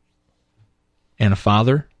husband and a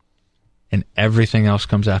father, and everything else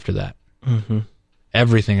comes after that.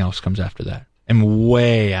 Everything else comes after that, and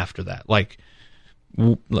way after that. Like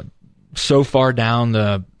so far down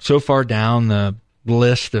the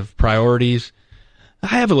list of priorities. I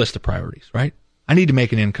have a list of priorities, right? I need to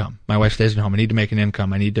make an income. My wife stays at home. I need to make an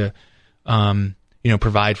income. I need to,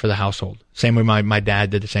 provide for the household. Same way my dad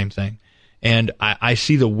did the same thing. And I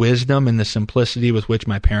see the wisdom and the simplicity with which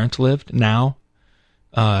my parents lived now,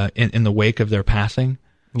 in the wake of their passing.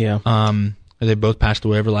 Yeah. They both passed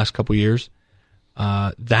away over the last couple of years.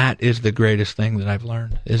 That is the greatest thing that I've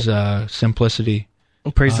learned, is simplicity.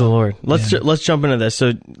 Praise the Lord. Let's jump into this.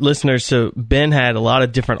 So, listeners, Ben had a lot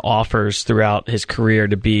of different offers throughout his career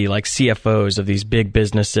to be like CFOs of these big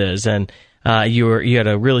businesses, and you had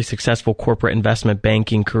a really successful corporate investment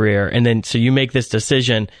banking career, and then so you make this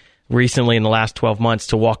decision recently in the last 12 months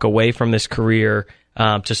to walk away from this career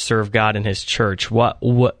to serve God in His church.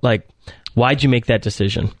 Why'd you make that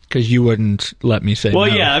decision? Because you wouldn't let me say. Well,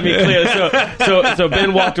 no. yeah, I mean, clearly. So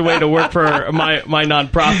Ben walked away to work for my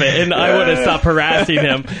nonprofit, and I would have stopped harassing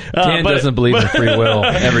him. Dan doesn't believe in free will.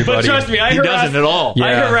 Everybody, but trust me, he doesn't at all.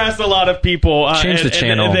 I harass a lot of people. Change the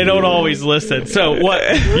channel. And they don't always listen. So what?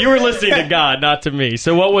 You were listening to God, not to me.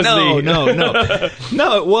 So what was No,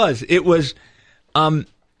 it was,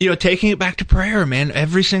 taking it back to prayer, man.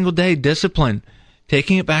 Every single day, discipline.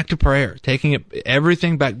 Taking it back to prayer,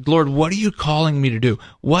 everything back. Lord, what are you calling me to do?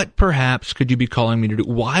 What perhaps could you be calling me to do?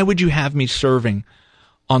 Why would you have me serving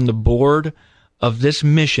on the board of this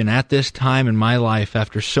mission at this time in my life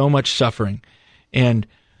after so much suffering? And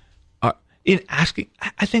in asking,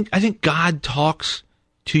 I think God talks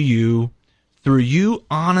to you through you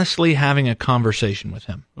honestly having a conversation with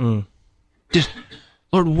Him. Just,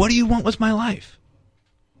 Lord, what do you want with my life?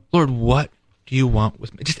 Lord, what do you want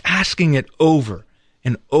with me? Just asking it over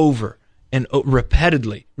and over and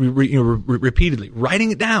repeatedly, writing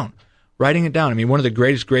it down. I mean, one of the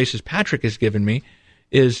greatest graces Patrick has given me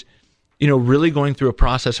is, really going through a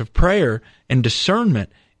process of prayer and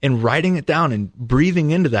discernment and writing it down and breathing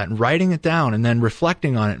into that and writing it down and then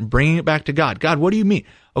reflecting on it and bringing it back to God. God, what do you mean?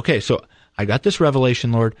 Okay, so I got this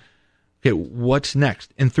revelation, Lord. Okay, what's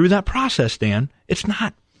next? And through that process, Dan, it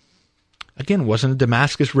wasn't a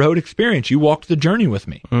Damascus Road experience. You walked the journey with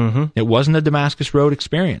me. It wasn't a Damascus Road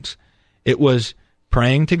experience. It was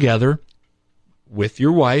praying together with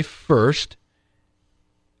your wife first,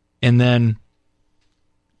 and then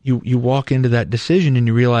you walk into that decision and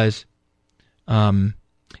you realize, in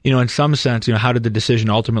some sense, how did the decision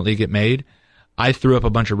ultimately get made? I threw up a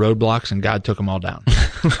bunch of roadblocks and God took them all down.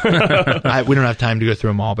 We don't have time to go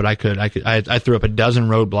through them all, but I threw up a dozen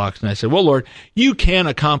roadblocks and I said, well, Lord, you can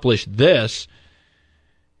accomplish this.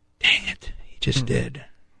 Dang it. He just did.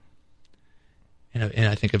 And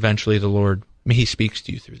I think eventually the Lord, He speaks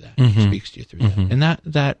to you through that. He speaks to you through that.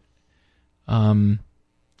 And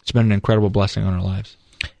it's been an incredible blessing on our lives.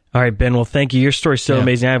 All right, Ben. Well, thank you. Your story's so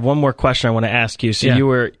amazing. I have one more question I want to ask you. So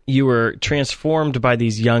you were transformed by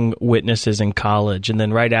these young witnesses in college, and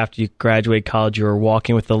then right after you graduated college, you were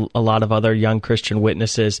walking with a lot of other young Christian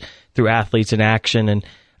witnesses through Athletes in Action, and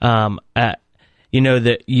that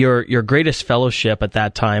your greatest fellowship at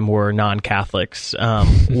that time were non-Catholics.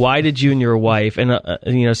 Why did you and your wife, and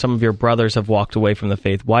some of your brothers have walked away from the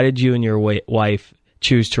faith? Why did you and your wife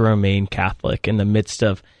choose to remain Catholic in the midst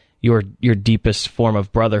of your deepest form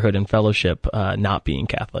of brotherhood and fellowship, not being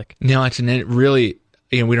Catholic? It's really,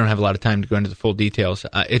 we don't have a lot of time to go into the full details.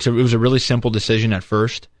 It was a really simple decision at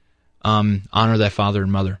first. Honor thy father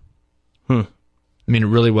and mother. It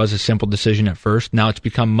really was a simple decision at first. Now it's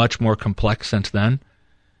become much more complex since then.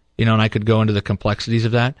 And I could go into the complexities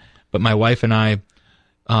of that. But my wife and I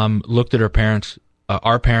looked at our parents,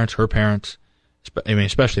 her parents,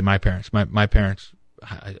 especially my parents. My parents,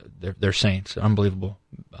 they're saints, unbelievable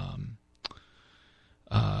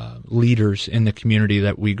leaders in the community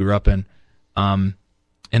that we grew up in, and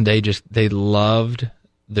they loved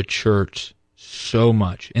the church so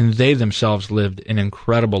much, and they themselves lived an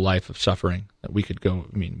incredible life of suffering that we could go.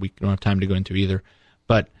 We don't have time to go into either,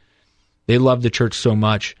 but they loved the church so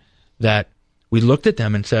much that we looked at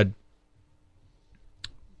them and said,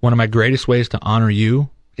 one of my greatest ways to honor you,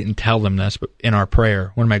 I didn't tell them this, but in our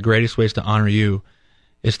prayer, one of my greatest ways to honor you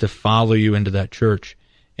is to follow you into that church.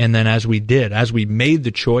 And then as we made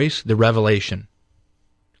the choice, the revelation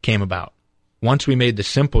came about. Once we made the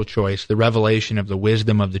simple choice, the revelation of the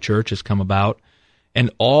wisdom of the church has come about.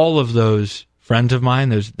 And all of those friends of mine,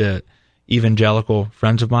 the evangelical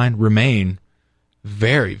friends of mine, remain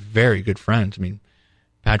very, very good friends.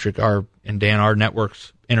 Patrick and Dan, our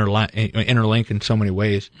networks interlink in so many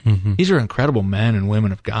ways. Mm-hmm. These are incredible men and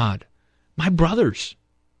women of God. My brothers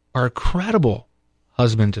are incredible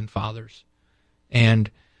husbands and fathers, and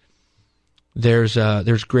there's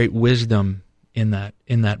great wisdom in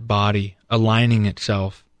that body aligning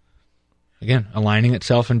itself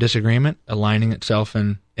in disagreement, aligning itself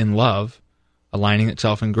in love, aligning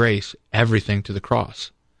itself in grace, everything to the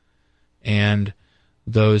cross. And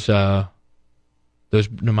those my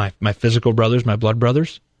physical brothers, my blood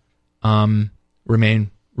brothers, remain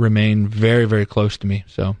very, very close to me.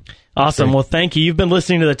 So awesome. Well, thank you. You've been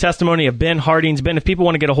listening to the testimony of Ben Hartings. Ben, if people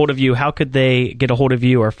want to get a hold of you, how could they get a hold of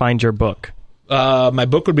you or find your book? My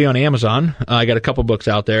book would be on Amazon. I got a couple books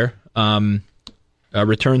out there.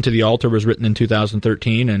 Return to the Altar was written in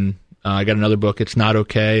 2013, and I got another book, It's Not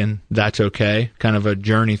Okay and That's Okay, kind of a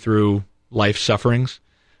journey through life sufferings.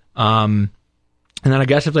 And then I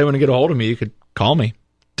guess if they want to get a hold of me, you could call me.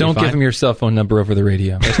 Don't give them your cell phone number over the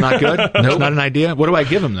radio. It's not good? Nope. It's not an idea? What do I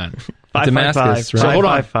give them then? Damascus, right? So hold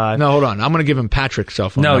on. No, hold on. I'm going to give him Patrick's cell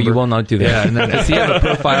phone number. No, you will not do that. Yeah, and then, does he have a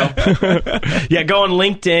profile? Yeah, go on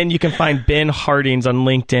LinkedIn. You can find Ben Hartings on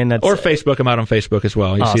LinkedIn. Or Facebook. I'm out on Facebook as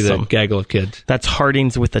well. You awesome. See the gaggle of kids. That's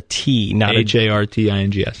Hartings with a T, not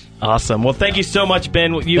Hartings. Awesome. Well, thank you so much,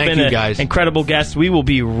 Ben. You've been an incredible guest. We will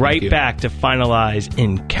be right back to finalize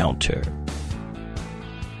Encounter.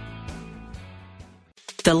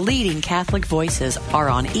 The leading Catholic voices are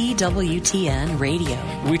on EWTN Radio.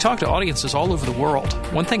 We talk to audiences all over the world.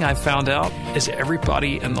 One thing I've found out is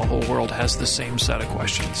everybody in the whole world has the same set of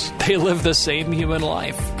questions. They live the same human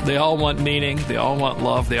life. They all want meaning. They all want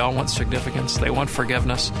love. They all want significance. They want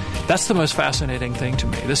forgiveness. That's the most fascinating thing to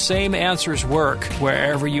me. The same answers work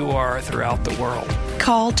wherever you are throughout the world.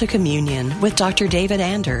 Call to Communion with Dr. David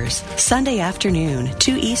Anders, Sunday afternoon,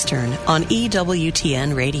 2 Eastern on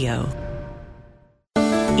EWTN Radio.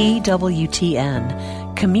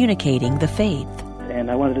 EWTN, communicating the faith. And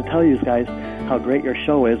I wanted to tell you guys how great your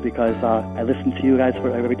show is because I listen to you guys for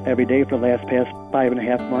every day for the past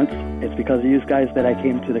 5.5 months. It's because of you guys that I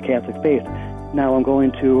came to the Catholic faith. Now I'm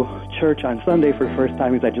going to church on Sunday for the first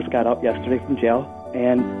time because I just got out yesterday from jail.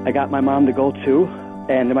 And I got my mom to go too,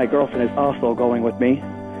 and my girlfriend is also going with me.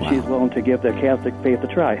 Wow. She's willing to give the Catholic faith a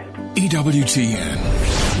try.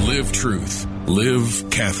 EWTN. Live truth. Live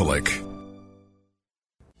Catholic.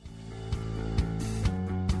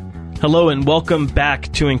 Hello and welcome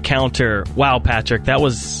back to Encounter. Wow, Patrick, that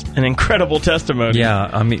was an incredible testimony. Yeah,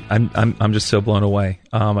 I'm just so blown away.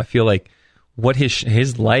 I feel like what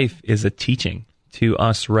his life is a teaching to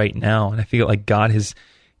us right now, and I feel like God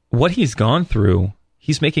what he's gone through.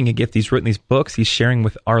 He's making a gift. He's written these books. He's sharing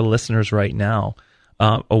with our listeners right now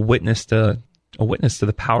a witness to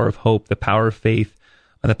the power of hope, the power of faith,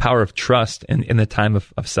 and the power of trust in the time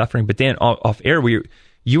of suffering. But Dan, off air,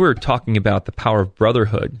 you were talking about the power of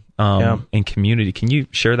brotherhood and community. Can you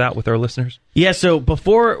share that with our listeners? Yeah, so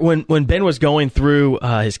before, when Ben was going through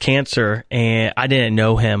his cancer, and I didn't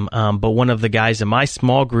know him, but one of the guys in my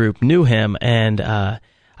small group knew him, and I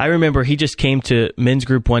remember he just came to men's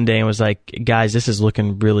group one day and was like, guys, this is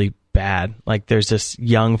looking really bad. Like, there's this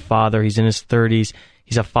young father, he's in his 30s,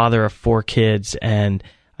 he's a father of 4 kids, and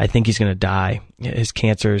I think he's going to die. His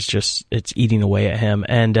cancer is just, it's eating away at him.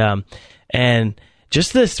 And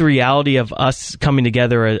just this reality of us coming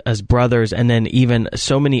together as brothers, and then even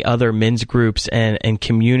so many other men's groups and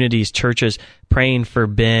communities, churches praying for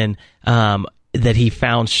Ben, that he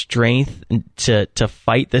found strength to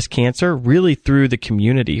fight this cancer really through the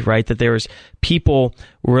community, right? That there was people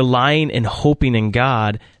relying and hoping in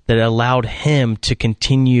God that allowed him to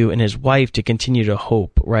continue, and his wife to continue to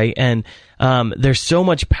hope, right? And there's so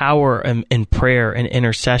much power in prayer and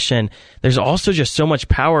intercession. There's also just so much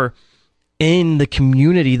power in the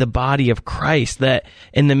community, the body of Christ, that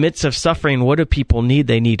in the midst of suffering, what do people need?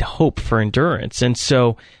 They need hope for endurance. And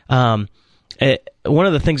so one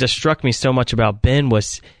of the things that struck me so much about Ben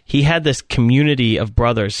was he had this community of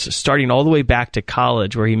brothers starting all the way back to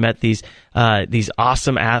college, where he met these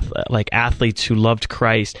awesome athletes who loved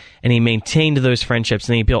Christ, and he maintained those friendships,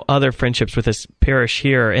 and he built other friendships with his parish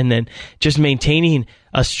here, and then just maintaining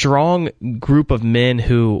a strong group of men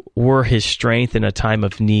who were his strength in a time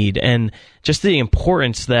of need, and just the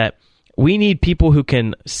importance that we need people who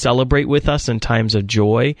can celebrate with us in times of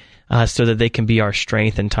joy, so that they can be our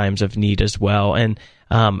strength in times of need as well. And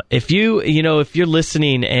if you're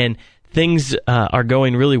listening and things are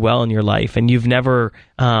going really well in your life, and you've never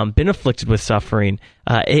been afflicted with suffering,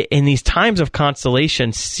 in these times of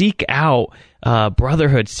consolation, seek out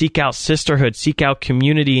brotherhood, seek out sisterhood, seek out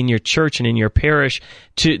community in your church and in your parish,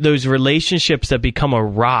 to those relationships that become a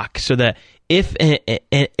rock, so that if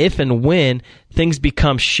and when things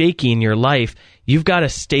become shaky in your life, you've got a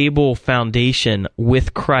stable foundation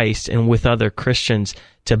with Christ and with other Christians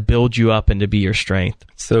to build you up and to be your strength.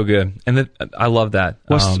 So good. And I love that.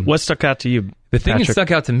 What stuck out to you, The thing Patrick? that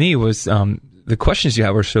stuck out to me was the questions you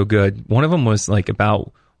had were so good. One of them was like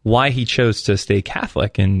about why he chose to stay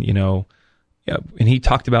Catholic, and and he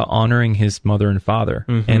talked about honoring his mother and father.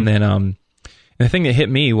 Mm-hmm. And then the thing that hit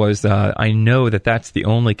me was I know that that's the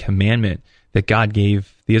only commandment that God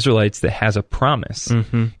gave the Israelites that has a promise.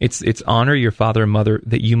 Mm-hmm. It's honor your father and mother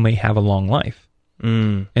that you may have a long life.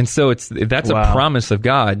 Mm. And so that's a promise of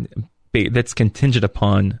God that's contingent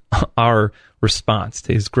upon our response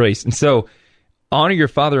to His grace. And so honor your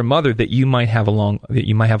father and mother that you might have a long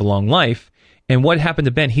life. And what happened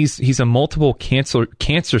to Ben? He's a multiple cancer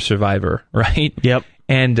survivor, right? Yep.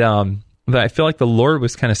 And I feel like the Lord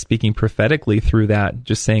was kind of speaking prophetically through that,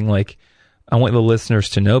 just saying, like, I want the listeners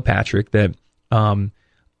to know, Patrick, that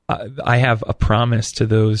I have a promise to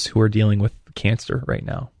those who are dealing with cancer right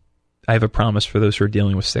now. I have a promise for those who are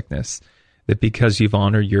dealing with sickness, that because you've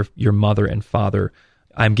honored your mother and father,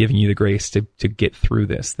 I'm giving you the grace to get through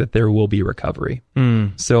this, that there will be recovery.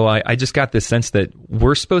 Mm. So I just got this sense that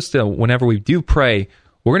we're supposed to, whenever we do pray,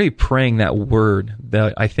 we're going to be praying that word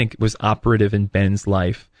that I think was operative in Ben's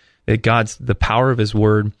life, that the power of His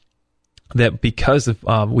word, that because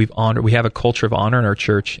of we have a culture of honor in our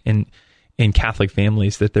church and in Catholic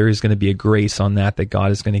families, that there is going to be a grace on that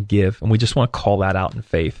God is going to give, and we just want to call that out in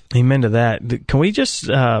faith. Amen to that. Can we just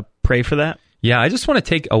pray for that? Yeah, I just want to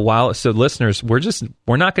take a while. So, listeners, we're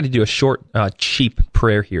not going to do a short, cheap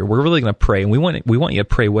prayer here. We're really going to pray, and we want you to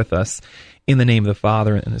pray with us in the name of the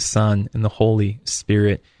Father and the Son and the Holy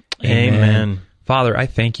Spirit. Amen. Father, I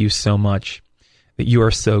thank you so much that you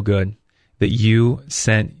are so good, that you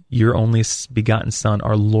sent your only begotten Son,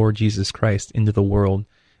 our Lord Jesus Christ, into the world,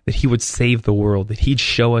 that He would save the world, that He'd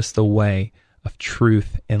show us the way of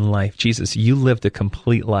truth and life. Jesus, you lived a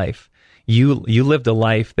complete life. You lived a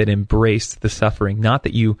life that embraced the suffering. Not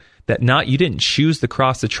that you didn't choose the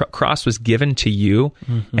cross. The cross was given to you,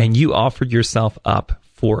 mm-hmm. and you offered yourself up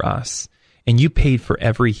for us, and you paid for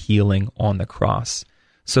every healing on the cross.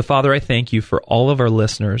 So, Father, I thank you for all of our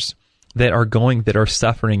listeners that are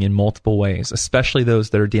suffering in multiple ways, especially those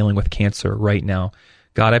that are dealing with cancer right now.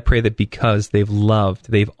 God, I pray that because they've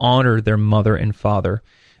honored their mother and father,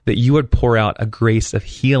 that you would pour out a grace of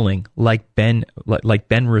healing like Ben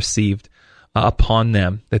received upon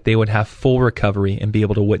them, that they would have full recovery and be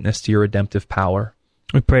able to witness to your redemptive power.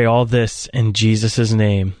 We pray all this in Jesus'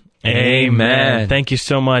 name. Amen. Thank you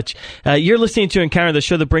so much. You're listening to Encounter, the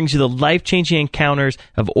show that brings you the life-changing encounters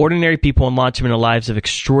of ordinary people and launch them into lives of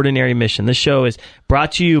extraordinary mission. This show is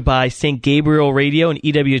brought to you by St. Gabriel Radio and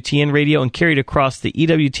EWTN Radio and carried across the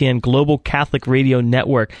EWTN Global Catholic Radio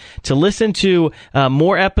Network. To listen to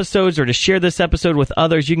more episodes or to share this episode with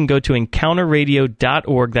others, you can go to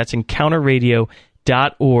encounterradio.org. That's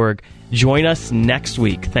encounterradio.org. Join us next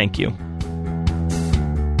week. Thank you.